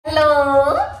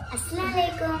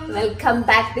Welcome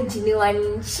back to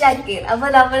Jinu&shakir. അപ്പൊ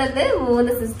നമ്മളത്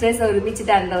 3 sisters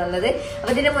ഒരുമിച്ചിട്ടാണ് വന്നത്. അപ്പൊ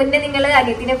ഇതിന് മുന്നേ നിങ്ങൾ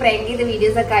അനിയത്തിനെ പ്രാങ്ക് ചെയ്ത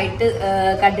വീഡിയോസ് ഒക്കെ ആയിട്ട്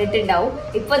കണ്ടിട്ടുണ്ടാവും.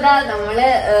 ഇപ്പൊ ദാ നമ്മള്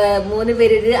 3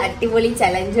 പേര് ഒരു അടിപൊളി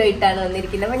ചലഞ്ചുമായിട്ടാണ്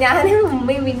വന്നിരിക്കുന്നത്. അപ്പൊ ഞാനും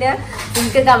ഉമ്മയും പിന്നെ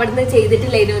എനിക്കൊക്കെ അവിടുന്ന്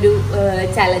ചെയ്തിട്ടില്ല ഒരു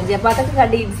ചലഞ്ച്. അപ്പൊ അതൊക്കെ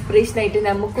കണ്ട് ഇൻസ്പിറേഷൻ ആയിട്ട്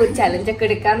നമുക്ക് ഒരു ചലഞ്ച് ഒക്കെ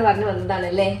എടുക്കാന്ന് പറഞ്ഞു വന്നതാണ്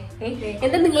അല്ലേ.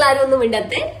 എന്താ നിങ്ങൾ ആരും ഒന്നും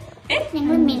മിണ്ടാത്തെ?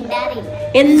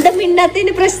 എന്താ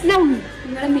മിണ്ടാത്തതിന് പ്രശ്നം?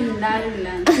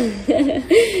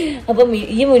 അപ്പൊ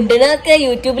ഈ മുണ്ടനൊക്കെ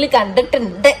യൂട്യൂബിൽ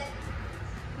കണ്ടിട്ടുണ്ട്.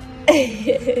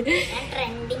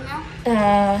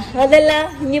 അതല്ല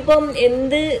ഇനിയിപ്പം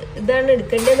എന്ത് ഇതാണ്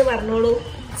എടുക്കേണ്ടതെന്ന് പറഞ്ഞോളൂ.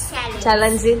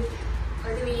 ചലഞ്ച്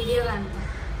വീഡിയോ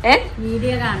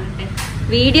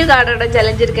കാണട്ടെ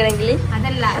ചലഞ്ച് എടുക്കണമെങ്കിൽ.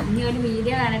 അതല്ല ഇനി ഒരു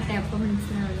വീഡിയോ കാണട്ടെ അപ്പൊ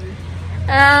മനസ്സിലാവുള്ളൂ.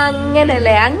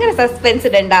 അങ്ങനല്ലേ, അങ്ങനെ സസ്പെൻസ്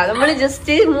ഉണ്ടാവും. നമ്മള്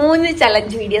ജസ്റ്റ് 3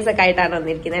 ചലഞ്ച് വീഡിയോസ് ഒക്കെ ആയിട്ടാണ്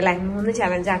വന്നിരിക്കുന്നത് അല്ലെ. 3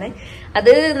 ചലഞ്ചാണ്.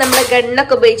 അത് നമ്മളെ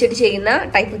ഗണ്ണൊക്കെ ഉപയോഗിച്ചിട്ട് ചെയ്യുന്ന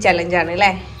ടൈപ്പ് ചലഞ്ചാണ്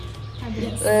അല്ലെ.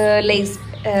 ലേസ്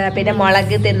പിന്നെ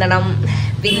മുളക് തിന്നണം,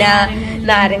 പിന്നെ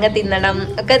നാരങ്ങ തിന്നണം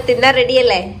ഒക്കെ തിന്നാൻ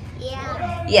റെഡിയല്ലേ?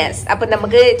 യെസ്. അപ്പൊ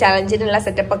നമുക്ക് ചലഞ്ചിനുള്ള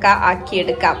സെറ്റപ്പ് ഒക്കെ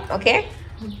ആക്കിയെടുക്കാം. ഓക്കെ.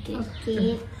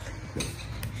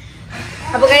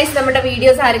 അപ്പൊ ഗൈസ് നമ്മുടെ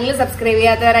വീഡിയോസ് ആരെങ്കിലും സബ്സ്ക്രൈബ്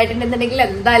ചെയ്യാത്തവരായിട്ടുണ്ടെന്നുണ്ടെങ്കിൽ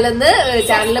എന്തായാലും ഒന്ന്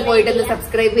ചാനലിൽ പോയിട്ടൊന്ന്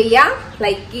സബ്സ്ക്രൈബ് ചെയ്യാം,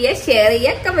 ലൈക്ക് ചെയ്യുക, ഷെയർ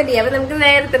ചെയ്യുക, കമന്റ് ചെയ്യുക. അപ്പൊ നമുക്ക്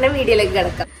നേരെ തന്നെ വീഡിയോയിലേക്ക്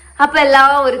കിടക്കാം. അപ്പൊ എല്ലാ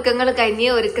ഒരുക്കങ്ങൾ കഴിഞ്ഞ്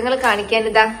ഒരുക്കങ്ങൾ കാണിക്കാൻ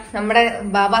ഇതാ നമ്മുടെ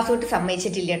ബാബാസൂട്ട്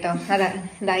സമ്മതിച്ചിട്ടില്ല കേട്ടോ.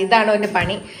 അതാ ഇതാണ് ഓന്റെ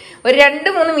പണി. ഒരു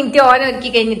 2-3 മിനിറ്റ് ഓൻ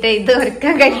ഒരുക്കി കഴിഞ്ഞിട്ട് ഇത്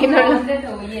ഒരുക്കാൻ കഴിയുന്നുള്ളൂ.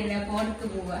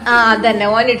 അതന്നെ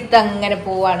ഓൻ എടുത്ത് അങ്ങനെ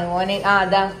പോവാണ്. ഓന്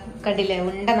അതാ കണ്ടില്ലേ,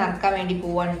 ഉണ്ട നിറക്കാൻ വേണ്ടി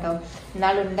പോവാണ് കേട്ടോ.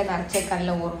 എന്നാലും ഉണ്ട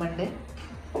നിറച്ചേക്കാനുള്ള ഓർമ്മ ഉണ്ട്.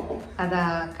 അതാ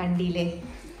കണ്ടില്ലേ,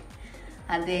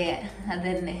 അതെ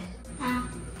അതന്നെ.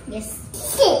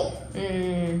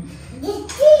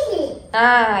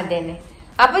 അതന്നെ.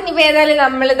 അപ്പൊ ഇനിയിപ്പോ ഏതായാലും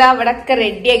നമ്മളിതാ ഇവിടെ ഒക്കെ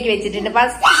റെഡി ആക്കി വെച്ചിട്ടുണ്ട്.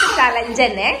 ഫസ്റ്റത്തെ ചലഞ്ച്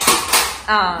തന്നെ.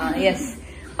 യെസ്,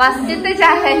 ഫസ്റ്റത്തെ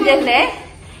ചലഞ്ച് തന്നെ.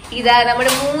 ഇതാ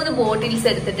നമ്മുടെ 3 ബോട്ടിൽസ്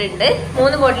എടുത്തിട്ടുണ്ട്.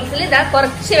 3 ബോട്ടിൽസിൽ ഇതാ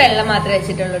കുറച്ച് വെള്ളം മാത്രമേ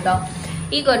വെച്ചിട്ടുള്ളൂ കേട്ടോ.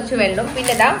 ഈ കുറച്ച് വെള്ളം,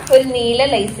 പിന്നെ ഇതാ ഒരു നീല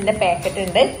ലൈസിന്റെ പാക്കറ്റ്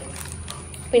ഉണ്ട്,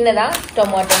 പിന്നെ ഇതാ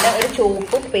ടൊമാറ്റോന്റെ ഒരു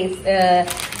ചുവപ്പ്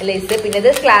ലേസ്, പിന്നെ ഇത്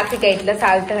ക്ലാസിക് ആയിട്ടുള്ള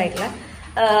സാൾട്ടഡ് ആയിട്ടുള്ള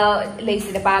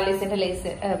ലേസിന്റെ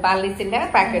പാർലേസിന്റെ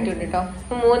പാക്കറ്റ് ഉണ്ട് കേട്ടോ.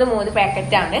 3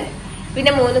 പാക്കറ്റ് ആണ്.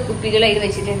 പിന്നെ 3 കുപ്പികൾ അതിൽ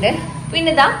വെച്ചിട്ടുണ്ട്. പിന്നെ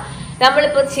ഇതാ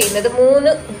നമ്മളിപ്പോ ചെയ്യുന്നത്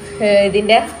 3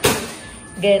 ഇതിന്റെ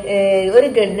ഒരു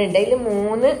ഗണ്ണുണ്ട്, അതിൽ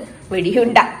 3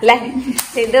 വെടിയുണ്ട അല്ലെ.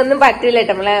 ഇതൊന്നും പറ്റില്ല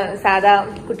കേട്ടോ, നമ്മളെ സാധാ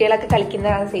കുട്ടികളൊക്കെ കളിക്കുന്ന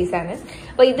സൈസാണ്.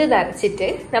 അപ്പൊ ഇത് നിറച്ചിട്ട്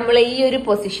നമ്മൾ ഈ ഒരു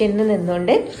പൊസിഷനിൽ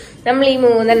നിന്നുകൊണ്ട് നമ്മൾ ഈ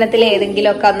 3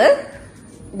 ഏതെങ്കിലും ഒക്കെ ഒന്ന്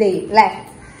ഇത് ചെയ്യും അല്ലെ.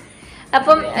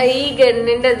 അപ്പം ഈ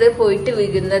ഗണ്ണിന്റെ ഇത് പോയിട്ട്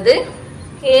വീഴുന്നത്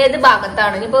ഏത്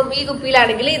ഭാഗത്താണ്. ഇപ്പൊ ഈ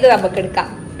കുപ്പിയിലാണെങ്കിൽ ഇത് നമുക്ക് എടുക്കാം.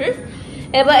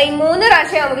 അപ്പൊ ഈ 3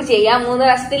 പ്രാവശ്യം നമുക്ക് ചെയ്യാം. 3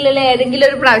 പ്രാവശ്യത്തിലുള്ള ഏതെങ്കിലും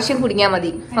ഒരു പ്രാവശ്യം കുടുങ്ങിയാൽ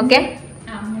മതി. ഓക്കെ,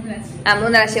 3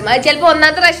 പ്രാവശ്യം. അത് ചിലപ്പോ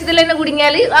 1ാമത്തെ പ്രാവശ്യത്തിൽ തന്നെ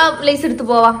കുടുങ്ങിയാല് ആ ലേസ് എടുത്ത്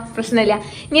പോവാം, പ്രശ്നമില്ല.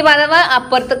 ഇനി അഥവാ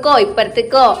അപ്പുറത്തേക്കോ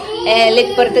ഇപ്പുറത്തേക്കോ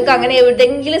ഇപ്പുറത്തേക്കോ അങ്ങനെ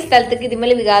എവിടെങ്കിലും സ്ഥലത്തേക്ക്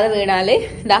ഇതിന്മേൽ വികാതെ വീണാല്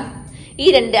ഇതാ ഈ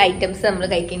 2 ഐറ്റംസ് നമ്മൾ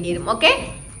കഴിക്കേണ്ടി വരും. ഓക്കെ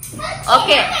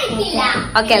ഓക്കെ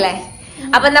ഓക്കെ അല്ലേ.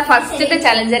 അപ്പൊ എന്നാ ഫസ്റ്റത്തെ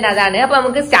ചലഞ്ച് തന്നെ അതാണ്. അപ്പൊ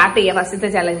നമുക്ക് സ്റ്റാർട്ട് ചെയ്യാം ഫസ്റ്റത്തെ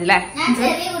ചലഞ്ച് അല്ലേ.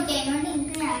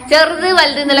 ചെറുത്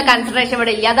വലുത് എന്നുള്ള കൺസിഡറേഷൻ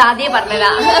ഇവിടെ ഇല്ല, അത് ആദ്യം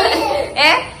പറഞ്ഞതാ.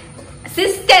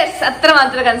 സിസ്റ്റേഴ്സ് അത്ര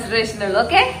മാത്രമേ കൺസിഡറേഷൻ ഉള്ളൂ.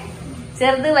 ഓക്കെ,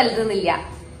 ചെറുത് വലുതൊന്നുമില്ല.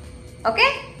 ഓക്കെ.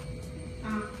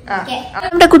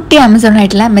 നമ്മുടെ കുട്ടി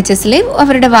ആമസോണായിട്ടുള്ള MHSൽ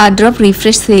അവരുടെ വാർഡ്രോബ്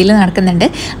റീഫ്രഷ് സെയിൽ നടക്കുന്നുണ്ട്.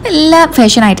 എല്ലാ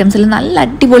ഫാഷൻ ഐറ്റംസിലും നല്ല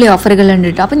അടിപൊളി ഓഫറുകളുണ്ട്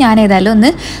കേട്ടോ. അപ്പോൾ ഞാൻ ഏതായാലും ഒന്ന്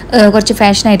കുറച്ച്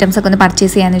ഫാഷൻ ഐറ്റംസ് ഒക്കെ ഒന്ന്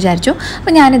പർച്ചേസ് ചെയ്യാമെന്ന് വിചാരിച്ചു.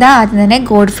 അപ്പോൾ ഞാനിതാ ആദ്യം തന്നെ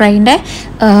ഗോഡ്ഫ്രൈൻ്റെ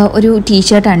ഒരു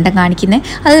ടീഷർട്ടാണ് കാണിക്കുന്നത്.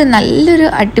 അത് നല്ലൊരു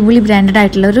അടിപൊളി ബ്രാൻഡഡ്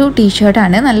ആയിട്ടുള്ള ഒരു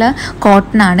ടീഷർട്ടാണ്, നല്ല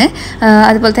കോട്ടൺ ആണ്.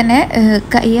 അതുപോലെ തന്നെ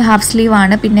ഈ ഹാഫ് സ്ലീവ്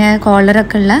ആണ്, പിന്നെ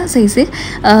കോളറൊക്കെ ഉള്ള സൈസ്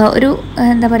ഒരു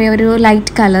എന്താ പറയുക ഒരു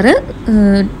ലൈറ്റ് കളറ്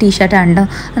ടീഷർട്ടാണ് കേട്ടോ.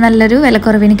 നല്ലൊരു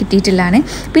വിലക്കുറവിന് കിട്ടിയിട്ടുള്ളതാണ്.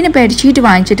 പിന്നെ ബെഡ്ഷീറ്റ്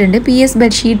വാങ്ങിച്ചിട്ടുണ്ട്. PS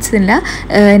ബെഡ്ഷീറ്റ്സിൻ്റെ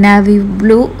നാവി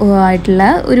ബ്ലൂ ആയിട്ടുള്ള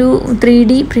ഒരു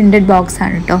 3D പ്രിൻറ്റഡ് ബോക്സ്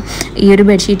ആണ് കേട്ടോ ഈ ഒരു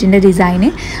ബെഡ്ഷീറ്റിൻ്റെ ഡിസൈന്.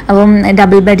 അപ്പം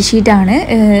ഡബിൾ ബെഡ്ഷീറ്റാണ്.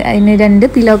 അതിന്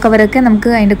 2 പില്ലോ കവറൊക്കെ നമുക്ക്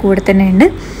അതിൻ്റെ കൂടെ തന്നെ ഉണ്ട്.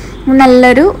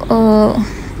 നല്ലൊരു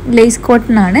ലേസ്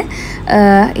കോട്ടനാണ്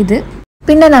ഇത്.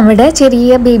 പിന്നെ നമ്മുടെ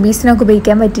ചെറിയ ബേബീസിനൊക്കെ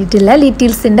ഉപയോഗിക്കാൻ പറ്റിയിട്ടില്ല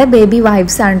ലിറ്റിൽസിൻ്റെ ബേബി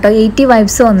വൈബ്സ് ആണ് കേട്ടോ. 80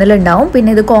 വൈബ്സ് ഒന്നിലുണ്ടാവും. പിന്നെ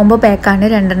ഇത് കോംബോ പാക്കാണ്,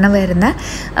 2 വരുന്നത്.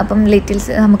 അപ്പം ലിറ്റിൽസ്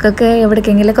നമുക്കൊക്കെ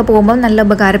എവിടേക്കെങ്കിലുമൊക്കെ പോകുമ്പോൾ നല്ല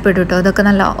ഉപകാരപ്പെടും കേട്ടോ. അതൊക്കെ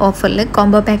നല്ല ഓഫറിൽ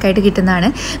കോംബോ പാക്കായിട്ട് കിട്ടുന്നതാണ്.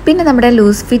 പിന്നെ നമ്മുടെ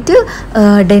ലൂസ് ഫിറ്റ്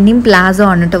ഡെനിം പ്ലാസോ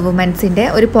ആണ് കേട്ടോ. വുമൻസിൻ്റെ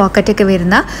ഒരു പോക്കറ്റൊക്കെ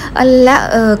വരുന്ന നല്ല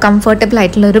കംഫർട്ടബിൾ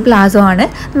ആയിട്ടുള്ള ഒരു പ്ലാസോ ആണ്.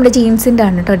 നമ്മുടെ ജീൻസിൻ്റെ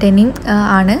ആണ് കേട്ടോ. ഡെനിം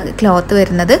ആണ് ക്ലോത്ത്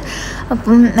വരുന്നത്.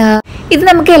 അപ്പം ഇത്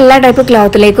നമുക്ക് എല്ലാ ടൈപ്പ്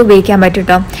ക്ലോത്തിലേക്ക് ഉപയോഗിക്കാൻ പറ്റും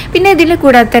കേട്ടോ. പിന്നെ ഇതിൽ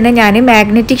കൂടാതെ തന്നെ ഞാൻ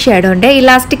മാഗ്നറ്റിക് ഷാഡോൻ്റെ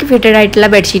ഇലാസ്റ്റിക് ഫിറ്റഡ് ആയിട്ടുള്ള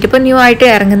ബെഡ്ഷീറ്റ് ഇപ്പോൾ ന്യൂ ആയിട്ട്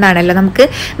ഇറങ്ങുന്നതാണല്ലോ, നമുക്ക്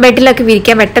ബെഡിലൊക്കെ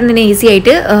വിരിക്കാൻ പെട്ടെന്ന് തന്നെ ഈസി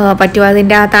ആയിട്ട് പറ്റും.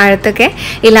 അതിൻ്റെ ആ താഴത്തൊക്കെ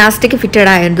ഇലാസ്റ്റിക്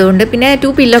ഫിറ്റഡ് ആയതുകൊണ്ട് പിന്നെ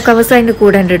 2 പില്ലോ കവേഴ്സ് അതിൻ്റെ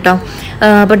കൂടെ ഉണ്ട് കേട്ടോ.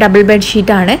 അപ്പോൾ ഡബിൾ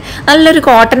ബെഡ്ഷീറ്റാണ്, നല്ലൊരു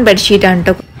കോട്ടൺ ബെഡ്ഷീറ്റാണ്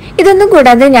കേട്ടോ. ഇതൊന്നും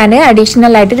കൂടാതെ ഞാൻ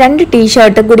അഡീഷണൽ ആയിട്ട് 2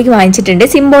 ടീഷർട്ടും കൂടി വാങ്ങിച്ചിട്ടുണ്ട്.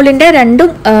 സിംബോളിൻ്റെ രണ്ടും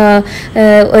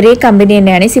ഒരേ കമ്പനി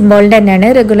തന്നെയാണ്, സിംബോളിൻ്റെ തന്നെയാണ്.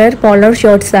 റെഗുലർ പോളോ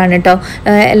ഷോർട്ട്സ് ആണ് കേട്ടോ,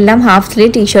 എല്ലാം ഹാഫ്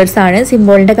സ്ലീവ് ടീഷർട്ട്സ് ആണ്.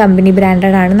 സിംബോളിൻ്റെ കമ്പനി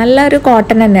ബ്രാൻഡഡ് ആണ്, നല്ലൊരു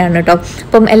കോട്ടൺ തന്നെയാണ് കേട്ടോ.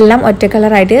 അപ്പം എല്ലാം ഒറ്റ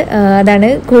കളറായിട്ട് അതാണ്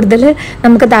കൂടുതൽ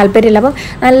നമുക്ക് താല്പര്യമില്ല. അപ്പം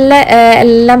നല്ല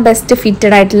എല്ലാം ബെസ്റ്റ്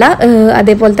ഫിറ്റഡ് ആയിട്ടുള്ള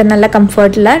അതേപോലെ തന്നെ നല്ല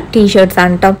കംഫർട്ടുള്ള ടീഷർട്ട്സ്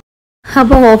ആണ് കേട്ടോ.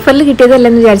 അപ്പോൾ ഓഫറിൽ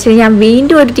കിട്ടിയതല്ലെന്ന് വിചാരിച്ചാൽ ഞാൻ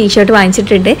വീണ്ടും ഒരു ടീഷർട്ട്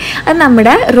വാങ്ങിച്ചിട്ടുണ്ട്. അത്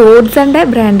നമ്മുടെ റോഡ്സൻ്റെ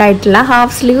ബ്രാൻഡായിട്ടുള്ള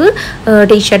ഹാഫ് സ്ലീവ്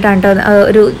ടീഷർട്ടാണ് കേട്ടോ.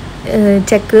 ഒരു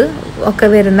ചെക്ക് ഒക്കെ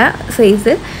വരുന്ന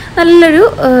സൈസ്, നല്ലൊരു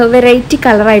വെറൈറ്റി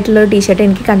കളറായിട്ടുള്ളൊരു ടീഷർട്ട്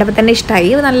എനിക്ക് കണ്ടപ്പോൾ തന്നെ ഇഷ്ടമായി.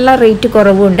 നല്ല റേറ്റ്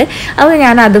കുറവുണ്ട്, അപ്പോൾ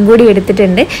ഞാൻ അതും കൂടി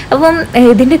എടുത്തിട്ടുണ്ട്. അപ്പം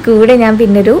ഇതിൻ്റെ കൂടെ ഞാൻ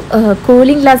പിന്നൊരു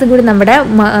കൂളിംഗ് ഗ്ലാസ് കൂടി നമ്മുടെ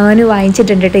മോന്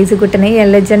വാങ്ങിച്ചിട്ടുണ്ട്. ടേസിക്കുട്ടനെ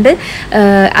ലെജൻഡ്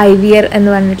ഐവിയർ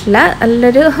എന്ന് പറഞ്ഞിട്ടുള്ള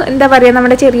നല്ലൊരു എന്താ പറയുക,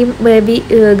 നമ്മുടെ ചെറിയ ബേബി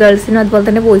ഗേൾസിനും അതുപോലെ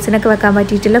തന്നെ ബോയ്സിനൊക്കെ വെക്കാൻ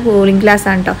പറ്റിയിട്ടുള്ള കൂളിംഗ് ഗ്ലാസ്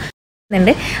ആണ് കേട്ടോ.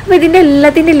 അപ്പോൾ ഇതിൻ്റെ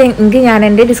എല്ലാത്തിൻ്റെ ലിങ്ക് ഞാൻ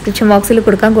എൻ്റെ ഡിസ്ക്രിപ്ഷൻ ബോക്സിൽ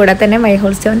കൊടുക്കാം, കൂടെ തന്നെ മൈ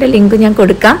ഹോൾ സ്റ്റോറിൻ്റെ ലിങ്ക് ഞാൻ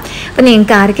കൊടുക്കാം. അപ്പോൾ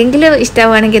നിങ്ങൾക്ക് ആർക്കെങ്കിലും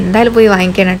ഇഷ്ടമാണെങ്കിൽ എന്തായാലും പോയി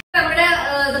വാങ്ങിക്കണം. നമ്മുടെ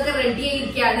ഇതൊക്കെ റെഡി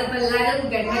ആയിരിക്കുകയാണ്. അപ്പൊ എല്ലാവരും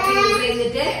ഗണ്ണൊക്കെ യൂസ്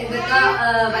ചെയ്തിട്ട് ഇതൊക്കെ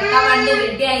വെക്കാൻ വേണ്ടി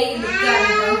റെഡി ആയി നിൽക്കുകയാണ്.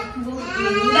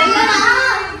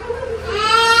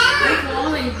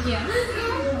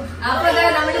 അപ്പൊ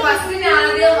നമ്മുടെ ഫസ്റ്റിന്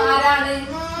ആദ്യം ആരാണ്?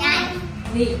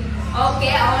 നീ. ഓക്കെ,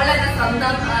 അവളെന്നെ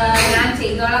സ്വന്തം ഞാൻ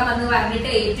ചെയ്തോളാം എന്ന് പറഞ്ഞിട്ട്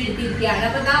ഏറ്റെടുത്തിരിക്കുകയാണ്.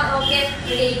 അപ്പൊ ഓക്കെ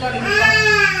റെഡി ആയി തുടങ്ങി.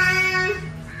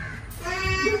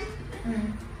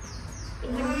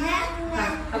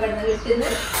 അവിടുന്ന് കിട്ടുന്ന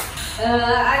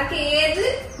ആർക്ക് ഏത്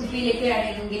കുപ്പിയിലേക്ക്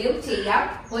വേണമെങ്കിലും ചെയ്യാം.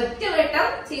 ഒറ്റ വട്ടം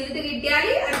ചെയ്തിട്ട് കിട്ടിയാൽ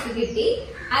അടുത്ത് കിട്ടി,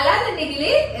 അല്ലാന്നുണ്ടെങ്കിൽ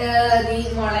നീ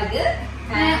മുളക്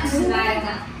നാരങ്ങ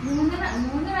 3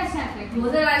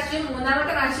 പ്രാവശ്യം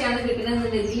 3ാമത്തെ പ്രാവശ്യമാണ്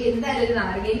കിട്ടുന്നതെന്നുണ്ടെങ്കിൽ എന്തായാലും ഒരു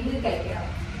നാരങ്ങയെങ്കിലും കഴിക്കണം.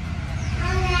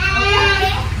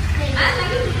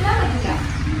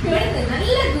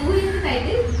 നല്ല ദൂരെ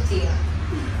നിന്നായിട്ട് ചെയ്യാം.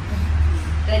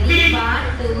 Ready, 1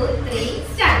 2 3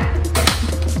 start.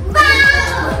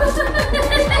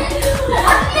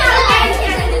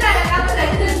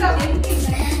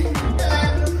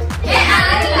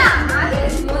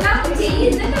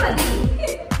 ചെയ്യുന്നുണ്ട് മതി.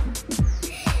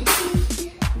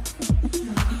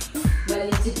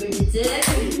 വലിച്ച് പിടിച്ച്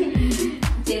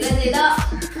ചെയ്തോ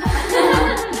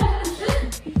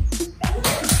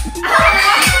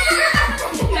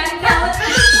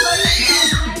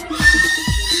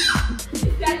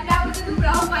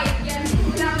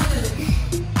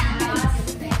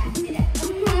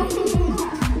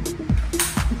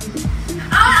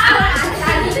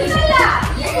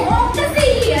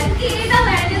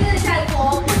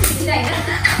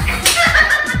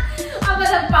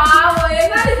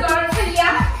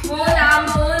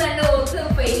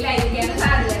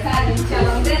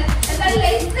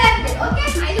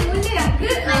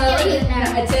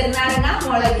ചെറുനാരങ്ങ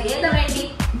മുളക് ഏതാ വേണ്ടി?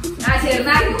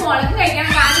 ചെറുനാരങ്ങ മുളക്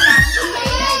കഴിക്കണം.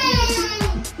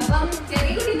 അപ്പം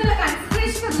ചെറിയ കുട്ടിന്നുള്ള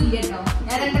കൺസിഡറേഷൻ ഒന്നും ഇല്ല കേട്ടോ.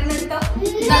 ഞാൻ 2 എടുത്തോ.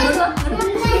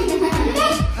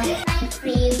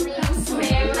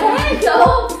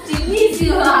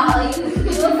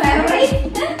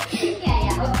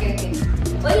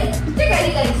 ഒരു കടി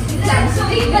കഴിച്ചിട്ട്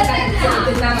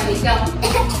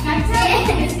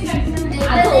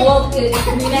അത് ഓക്ക്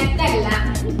നിനക്കല്ല.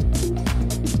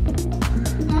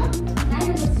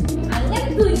 അങ്ങനെ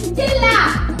തുറ്റല്ല,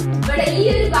 ഇവിടെ ഈ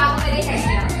ഒരു ഭാഗം വരെ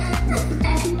കഴിക്കണം.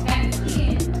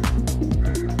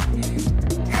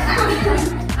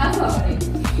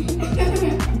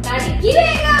 തടിക്ക്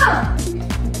വേഗം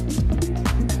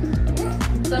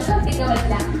തൊട്ടൊട്ടിക്കാൻ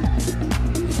പറ്റില്ല.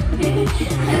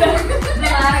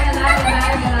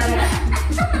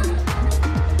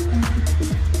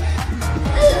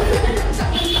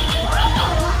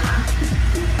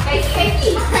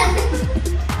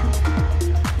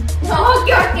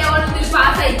 ഓക്കെ ഓണത്തിൽ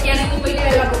പാസ്സായിരിക്കുകയാണെങ്കിൽ മുമ്പിൽ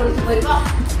വെള്ളമൊക്കെ കുടിച്ച് പോരുമ്പോ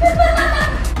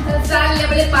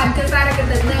ലെവലിൽ പഞ്ചസാരൊക്കെ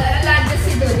തന്ന് എല്ലാം അഡ്ജസ്റ്റ്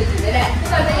ചെയ്ത് വെച്ചിട്ടുണ്ട് അല്ലേ?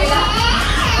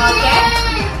 ഓക്കെ,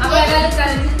 അപ്പൊ എല്ലാവരും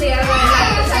ചലഞ്ച് തയ്യാറാണ്.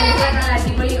 അടുത്ത ചലഞ്ച്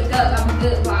അടിപൊളിയൊക്കെ നമുക്ക്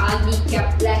വാങ്ങിക്കാം,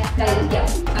 കഴിക്കാം.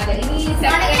 അതെ, ഇനി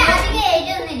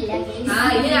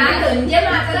ഞാൻ കൊഞ്ച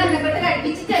മാത്രം എന്നെക്കൊണ്ട്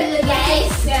കഴിപ്പിച്ചിട്ടല്ല.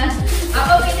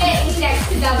 അപ്പൊ പിന്നെ ഈ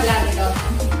നെക്സ്റ്റ് ഡബിളാണ് കേട്ടോ.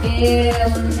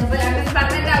 അപ്പൊ അങ്ങനെ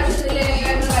പറഞ്ഞ ആവശ്യത്തില്ല.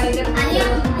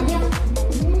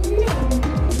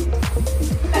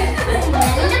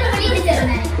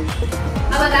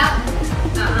 അപ്പൊ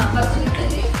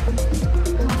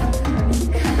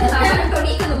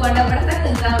തൊടിക്കൊന്നും പോണ്ട, ഇവിടെ തന്നെ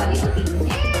നിന്നാ മതി.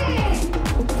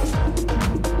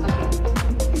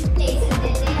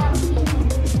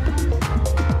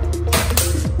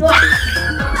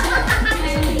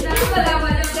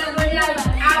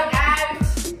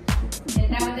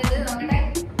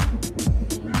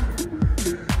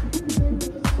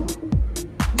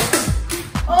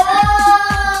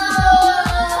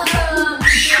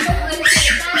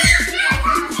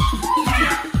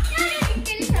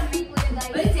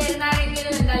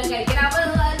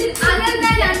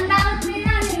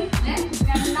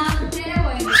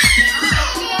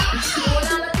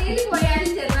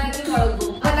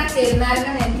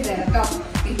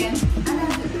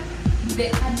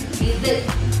 ഇത്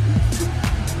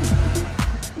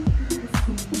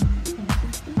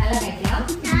നല്ല കഴിക്കാം.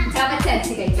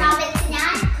 ചവച്ചരച്ച് കഴിക്കാം.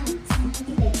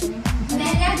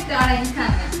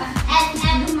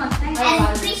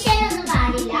 ഒന്നും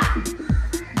പാടില്ല.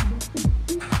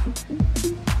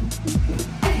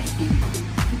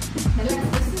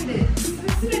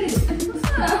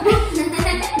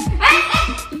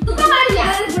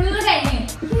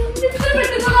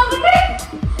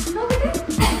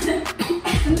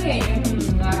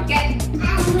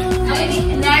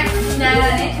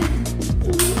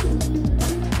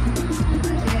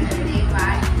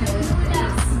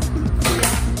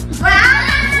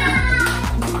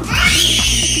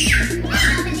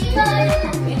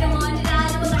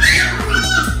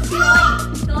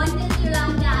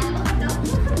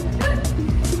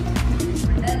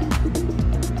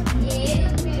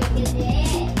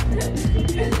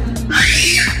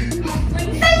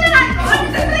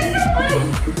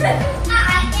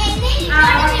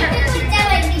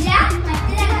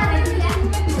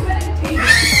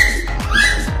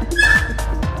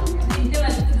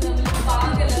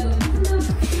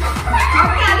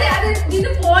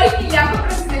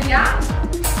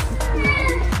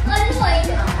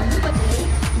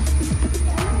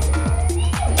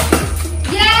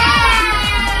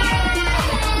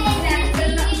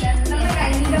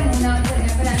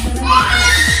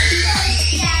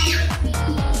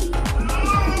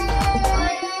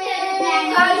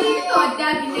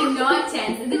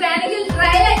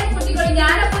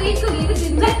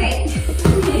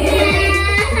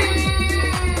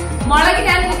 മുളക്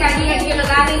ഞാൻ കടി കടിക്കുള്ളൂ,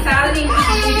 കാരണം ഈ സാധനം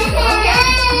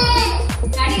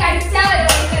കടി കടിച്ചാൽ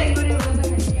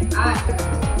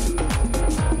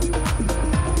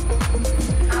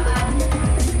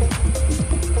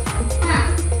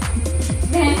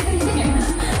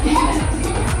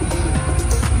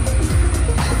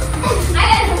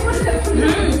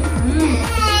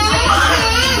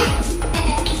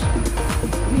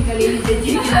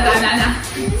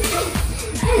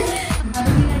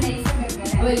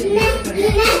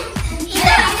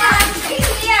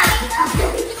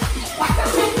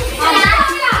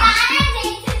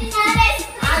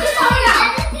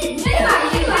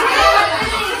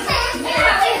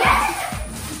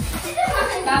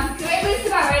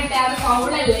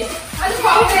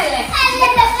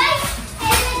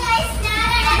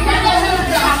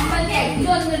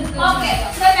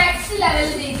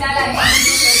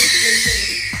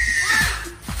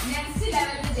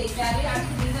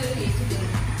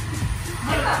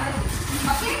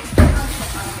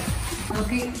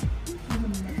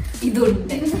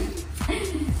ഇതുണ്ട്.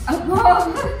 അപ്പോ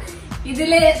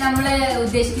ഇതില് നമ്മള്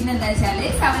ഉദ്ദേശിക്കുന്നത് എന്താ വെച്ചാല്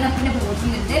 7-Upന്റെ ബോട്ടിൽ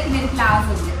ഉണ്ട്, പിന്നെ ഒരു ക്ലാസ്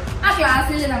ഉണ്ട്. ആ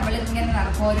ക്ലാസ്സിൽ നമ്മൾ ഇങ്ങനെ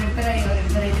നടക്കും,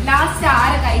 ഓരോരുത്തരായിട്ട് ലാസ്റ്റ്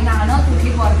ആരെ കയ്യിൽ നിന്നാണോ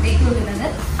തുള്ളി പുറത്തേക്ക് വിടുന്നത്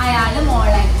അയാള്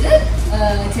മോളായിട്ട്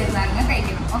ചെറുനാരങ്ങ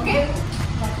കഴിക്കണം. ഓക്കെ,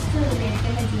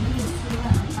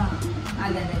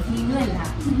 അതെ നീനുമല്ല,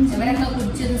 ഇവരൊക്കെ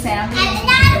കുടിച്ചത് സാമ്പിൾ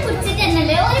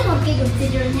കുടിച്ചിട്ടുണ്ടല്ലേ, ഒരു മുക്കി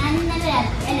കുടിച്ചിട്ടുള്ളൂ ഞാൻ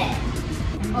ഇന്നലെ.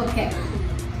 ഓക്കെ,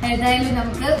 ഏതായാലും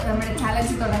നമുക്ക് നമ്മുടെ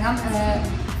ചാലഞ്ച് തുടങ്ങാം.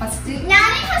 ഫസ്റ്റ്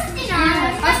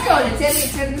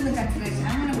ചെറുത് കൺസിഡറേഷൻ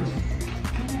അങ്ങനെ.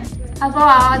 അപ്പൊ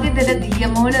ആദ്യം തന്നെ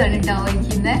ദിയമോള് കേട്ടോ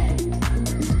ഒഴിക്കുന്നത്.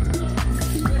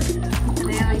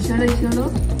 അതെ, ഒഴിച്ചോളൂ.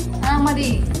 ആ മതി,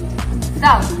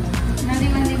 ഇതാ മതി.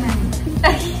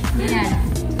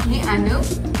 ഇനി അനു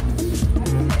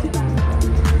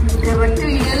മറ്റു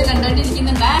വീഡിയോയിൽ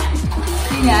കണ്ടോണ്ടിരിക്കുന്നുണ്ടാ,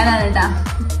 ഞാനാണ് കേട്ടാ.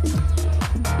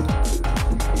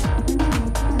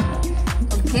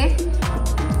 ഓക്കെ,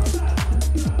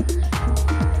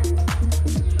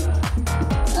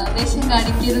 ആവേശം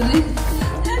കാണിക്കരുത്.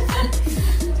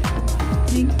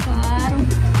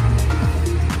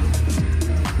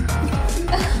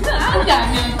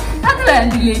 അത്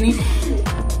വേണ്ടില്ലേ ഇനി.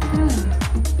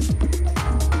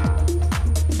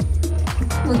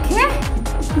 ഓക്കെ,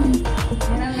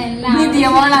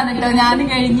 ദിയമോളാണ് കേട്ടോ, ഞാൻ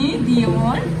കഴിഞ്ഞ്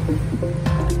ദിയമോൾ.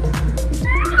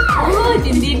 ഓ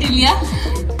ചിന്തിയിട്ടില്ല,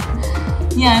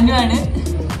 ഞാനുമാണ്.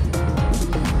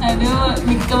 അത്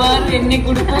മിക്കവാറും എന്നെ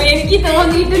കൊടുക്കും, എനിക്ക്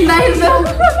തോന്നിയിട്ടുണ്ടായിരുന്നു.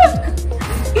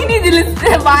 ഇനി ഇതില്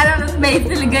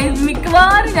ബേസിൽ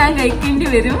മിക്കവാറും ഞാൻ കഴിക്കേണ്ടി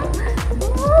വരും.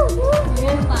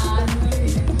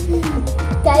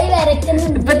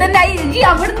 ഇപ്പൊ തന്നെ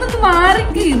അവിടെ നിന്ന്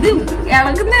മാറിക്ക്, ഇത്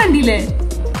ഇളകുന്ന കണ്ടില്ലേ.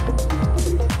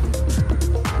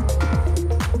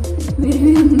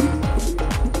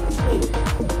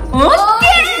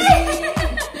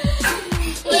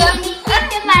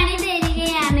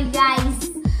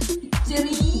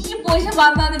 ചെറിയ പോഷൻ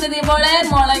വന്നിട്ട് ഇതേപോലെ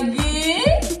മുളക്,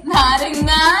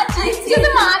 നാരങ്ങ, ചെറിയത്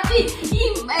മാറ്റി ഈ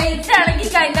ഇളക്കി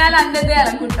കഴിഞ്ഞാൽ അന്നത്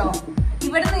ഇളക്കും കേട്ടോ.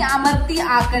 ഇവിടുന്ന് അമർത്തി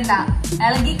ആക്കണ്ട.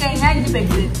 ഇളകി കഴിഞ്ഞാൽ ഇത്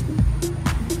പെട്ട്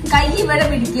കൈ ഇവിടെ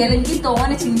പിടിക്കുക, അല്ലെങ്കിൽ തോന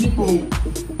ചിന്തി പോവും.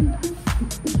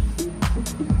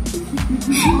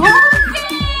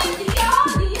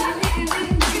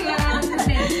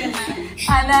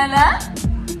 അനാന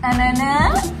അനാന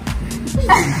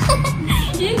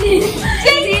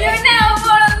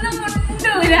ഒന്നും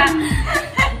മുണ്ടൂല.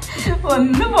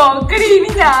 ഒന്ന് പോക്കടി,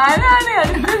 ഇനി ഞാനാണ്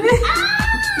അടുത്തത്.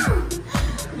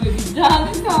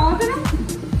 സാധനം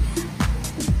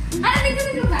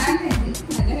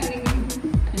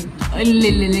ഇല്ല,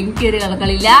 എനിക്കൊരു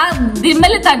കളക്കളില്ല.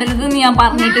 ഇതിമ്മല് തടരുതെന്ന് ഞാൻ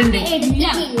പറഞ്ഞിട്ടുണ്ട്.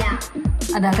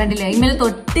 അതാ കണ്ടില്ല, ഇമ്മല്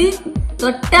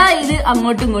തൊട്ടാ ഇത്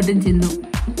അങ്ങോട്ടും ഇങ്ങോട്ടും ചെന്നു.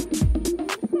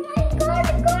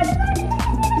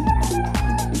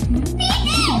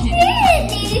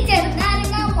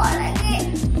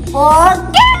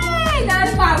 ഓക്കേ, ഞാൻ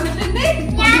പറഞ്ഞിട്ടുണ്ട്.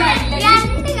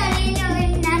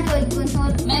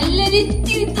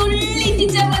 മെല്ലൊരിത്തിരി തുള്ളി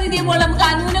ഇറ്റിച്ചാൽ മതി. ഇതേപോലെ നമുക്ക്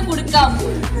അനുവിനെ കൊടുക്കാം.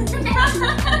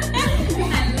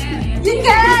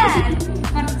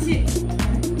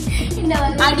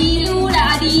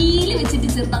 അടിയിൽ വെച്ചിട്ട്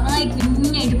ചെറുതായി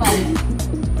കുഞ്ഞായിട്ട് പറയും.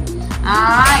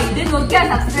 ഇത് നോക്കിയാ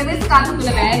സബ്സ്ക്രൈബേഴ്സ് കാത്തില്ല.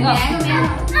 വേഗം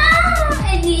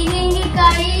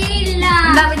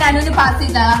എന്താ പിന്നെ അനുവിന് പാസ്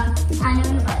ചെയ്താ?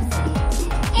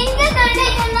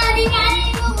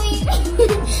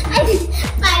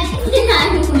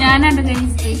 ഞാനാണ്ട്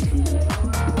കഴിച്ചു.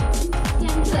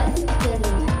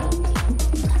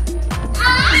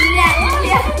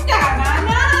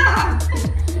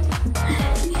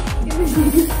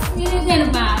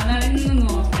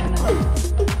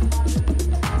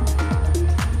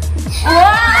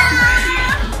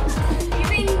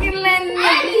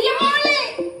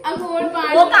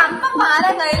 അമ്മ പാല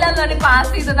കയ്യിലാന്ന്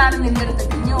പാസ് ചെയ്തതാണ് നിന്റെ അടുത്ത്.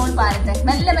 ഇനി ഓൾ പാരട്ടെ.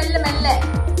 മെല്ലെ മെല്ലെ മെല്ലെ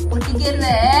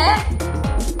പൊട്ടിക്കരുതേ.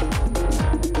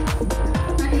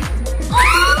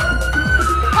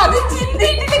 അത്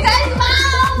ചിന്തിട്ടില്ല.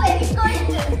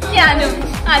 ഞാനും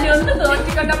അതിനൊന്ന്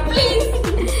തോറ്റിക്കൊണ്ട പ്ലീസ്.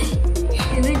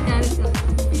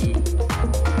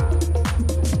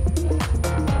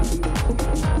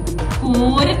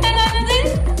 ഓരട്ടത്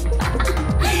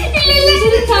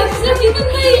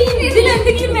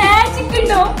ഇതിലെന്തെങ്കിലും മാജിക്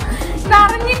ഉണ്ടോ?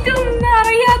 നിറഞ്ഞിട്ടും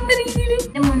അറിയാത്ത രീതിയിൽ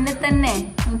മുന്നേ തന്നെ.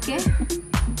 ഓക്കെ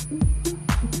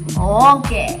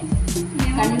ഓക്കെ,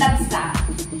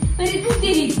 ഒരു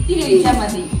ഇത്തിരി ഇത്തിരി ഒഴിച്ചാൽ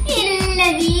മതി.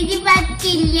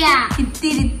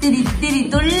 ഇത്തിരി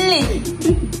തുള്ളി,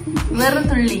 വെറും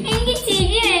തുള്ളി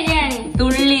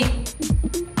തുള്ളി.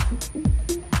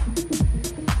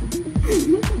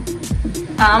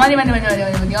 മതി മതി മതി മതി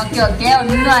മതി. ഓക്കെ ഓക്കെ,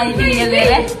 ഒന്നും ആയിട്ടില്ലേ?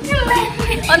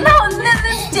 ഒന്നൊന്നും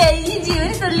ചെയ്യ്.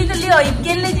 ഒരു തുള്ളി തുള്ളി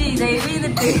ഒഴിക്കല്ലേ ചെയ്ത്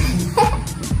ചെയ്തിട്ട്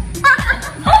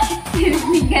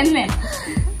ചിന്തിക്കല്ലേ.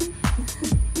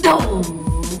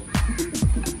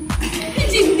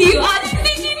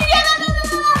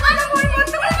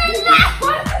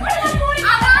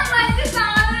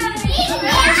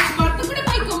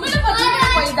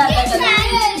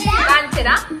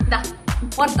 കാണിച്ചതാ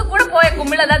പുറത്തു കൂടെ പോയ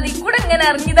കുമ്പിളതാ നീ കൂടെ ഇങ്ങനെ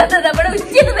ഇറങ്ങിയതാ നമ്മുടെ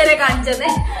ഉച്ചയ്ക്ക് വരെ കാണിച്ചത്.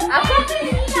 അപ്പൊ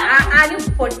അനു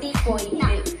പൊട്ടി പോയി.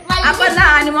 അപ്പൊ എന്താ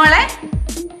അനുമോളെ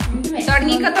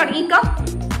തുടങ്ങിക്കോ.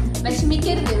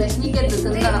 വിഷമിക്കരുത്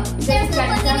തിന്നണം.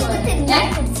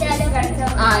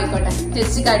 ആയിക്കോട്ടെ,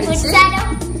 ടെസ്റ്റ് കടിച്ച്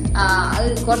അത്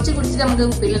കുറച്ച് കുടിച്ചിട്ട് നമുക്ക്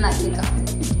ഉപ്പിലെന്നാക്കിയേക്കാം.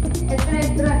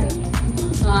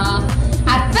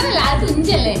 അത്രല്ല, അത്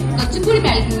കുഞ്ചല്ലേ, കുറച്ചും കൂടി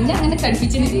മേളിക്കുഞ്ഞ് അങ്ങനെ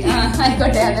കടിപ്പിച്ചിട്ട്.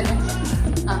 ആയിക്കോട്ടെ, അതന്നെ.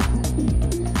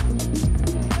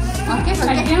 ഓക്കെ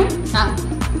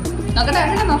നോക്കട്ടെ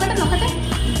നോക്കട്ടെ നോക്കട്ടെ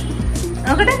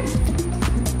നോക്കട്ടെ.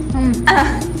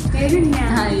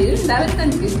 ഉണ്ടാവരുത്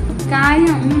എനിക്ക്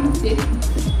കാര്യം. ശരി,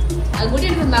 അത് കൂടി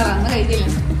എടുക്കുന്നാളാ അന്ന് കഴിക്കില്ല.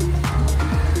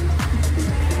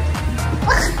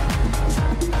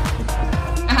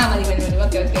 മതി മതി മതി.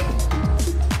 Okay okay.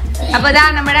 അപ്പൊ ഇതാ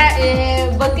നമ്മുടെ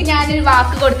ഇവക്ക് ഞാനൊരു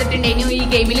വാക്ക് കൊടുത്തിട്ടുണ്ട്. ഇനി ഈ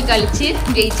ഗെയിമിൽ കളിച്ച്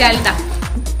ജയിച്ചാലിതാ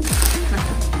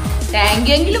താങ്ക്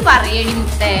യു എങ്കിലും പറയണി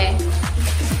മുത്തേ.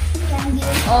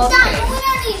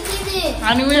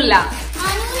 അനുവിനല്ല.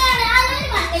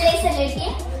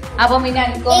 അപ്പൊ പിന്നെ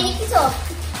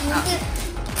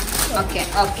ഓക്കെ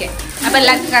ഓക്കെ. അപ്പൊ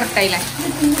എല്ലാവർക്കും കറക്റ്റ് ആയില്ലേ?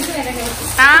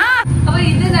 അപ്പൊ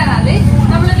ഇത് എന്താണ്,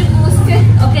 നമ്മളൊരു ബൂസ്റ്റ്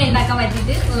ഒക്കെ ഉണ്ടാക്കാൻ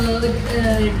പറ്റിട്ട്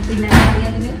പിന്നെ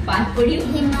പാൽപ്പൊടിയും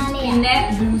പിന്നെ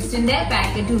ബൂസ്റ്റിന്റെ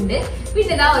പാക്കറ്റും ഉണ്ട്.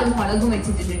 പിന്നെ ഇതാ ഒരു മുളകും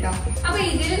വെച്ചിട്ടുണ്ട് കേട്ടോ. അപ്പൊ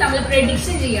ഇതിൽ നമ്മൾ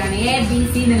പ്രഡിക്ഷൻ ചെയ്യാണ്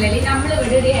ABC എന്നുള്ളത്.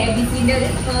 നമ്മളിവിടെ ഒരു ABCന്റെ ഒരു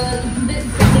ഇത്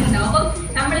വെച്ചിട്ടുണ്ടാവും. അപ്പം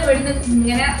നമ്മൾ ഇവിടുന്ന്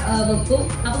ഇങ്ങനെ വെക്കും.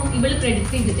 അപ്പം ഇവള്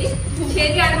പ്രഡിക്ട് ചെയ്തിട്ട്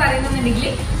ശരിയാണ് പറയുന്നുണ്ടെങ്കിൽ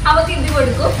അവർക്ക് ഇത്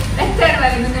കൊടുക്കും, തെറ്റാണ്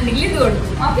പറയുന്നുണ്ടെങ്കിൽ ഇത്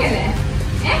കൊടുക്കും. ഓക്കെ അല്ലേ?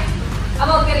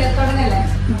 അപ്പൊ ഓക്കെ അല്ലേ? തുടങ്ങല്ലേ?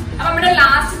 അപ്പൊ നമ്മുടെ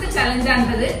ലാസ്റ്റത്തെ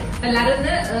ചലഞ്ചാണിത്. എല്ലാരും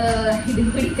ഒന്ന് ഇത്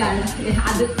പിടിക്കാണ്,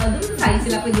 അതും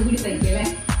സഹിച്ചില്ല. അപ്പൊ ഇത് കൂടി സഹിക്കല്ലേ?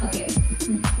 ഓക്കെ,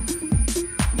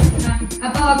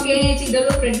 അപ്പൊ ഓക്കെ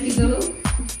ചെയ്തോളൂ, ഫ്രെഡ് ചെയ്തോളൂ.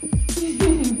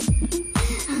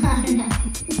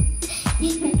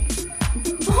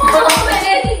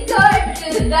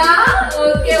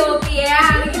 ഓക്കെ ഓക്കെ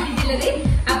ആണ് കിട്ടിയിട്ടുള്ളത്.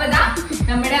 അപ്പൊ ദാ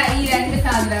നമ്മുടെ ഈ 2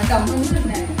 സാധനം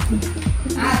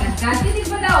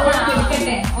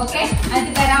എടുക്കട്ടെ. ഓക്കെ, അത്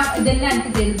തരാം. ഇതെല്ലാം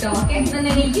എനിക്ക് തരും കേട്ടോ. ഓക്കെ,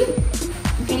 എനിക്ക്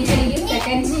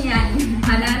സെക്കൻഡ് ഞാൻ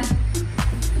ഹനാൻ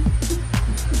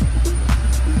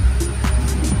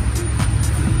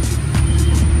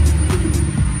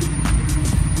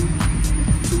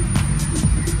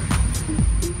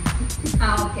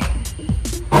ഓക്കെ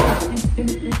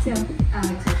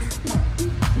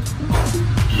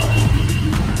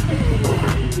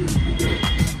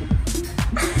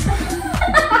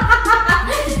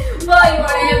പോയി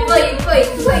എല്ലാം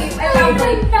പോയി.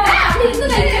 അവിടെ ഇരുന്ന്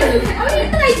കഴിച്ചോളൂ, അവിടെ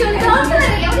ഇരുന്ന് കഴിച്ചോളൂ,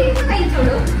 അവിടെ ഇരുന്ന്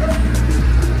കഴിച്ചോളൂ.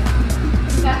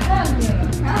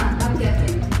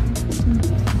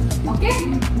 ഓക്കെ,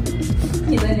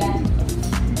 ഇത് ഞാൻ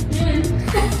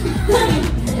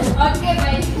ഓക്കെ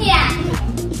ബൈ.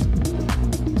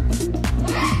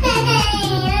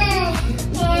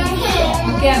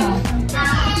 ഓക്കെ ആണോ?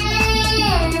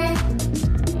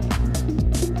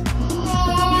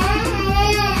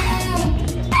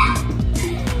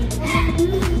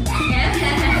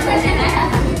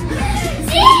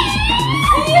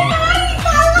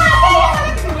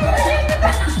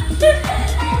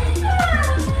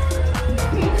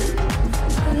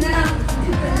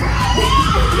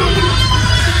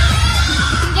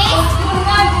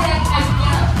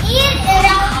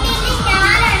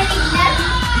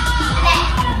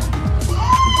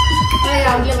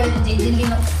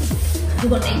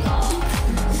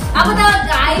 അപ്പൊ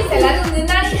എല്ലാരും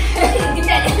നിന്നാണ്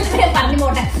ഇതിന്റെ പറഞ്ഞു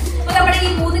പോട്ടെ. അപ്പൊ നമ്മുടെ ഈ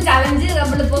 3 ചലഞ്ച്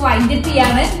നമ്മളിപ്പോ വൈൻഡപ്പ്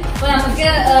ചെയ്യാണ്. അപ്പൊ നമുക്ക്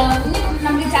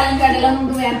ചലഞ്ച് ആയിട്ടെല്ലാം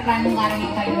നമുക്ക് വേറെ പ്ലാനും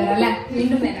കാര്യങ്ങളൊക്കെ ആയിട്ട് വരാം അല്ലെ?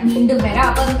 വീണ്ടും വരാം.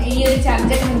 അപ്പൊ ഈ ഒരു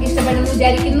ചലഞ്ചൊക്കെ നിങ്ങൾക്ക് ഇഷ്ടപ്പെടുന്നു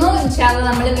വിചാരിക്കുന്നു. ഇൻഷാ അല്ലാഹ്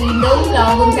നമ്മൾ വീണ്ടും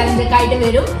വ്ലോഗും ചലഞ്ചൊക്കെ ആയിട്ട്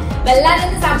വരും.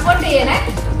 എല്ലാവരും സപ്പോർട്ട് ചെയ്യണേ.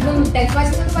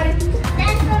 പറയും.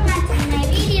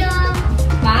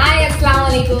 ബൈ, അസ്സലാമു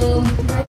അലൈക്കും.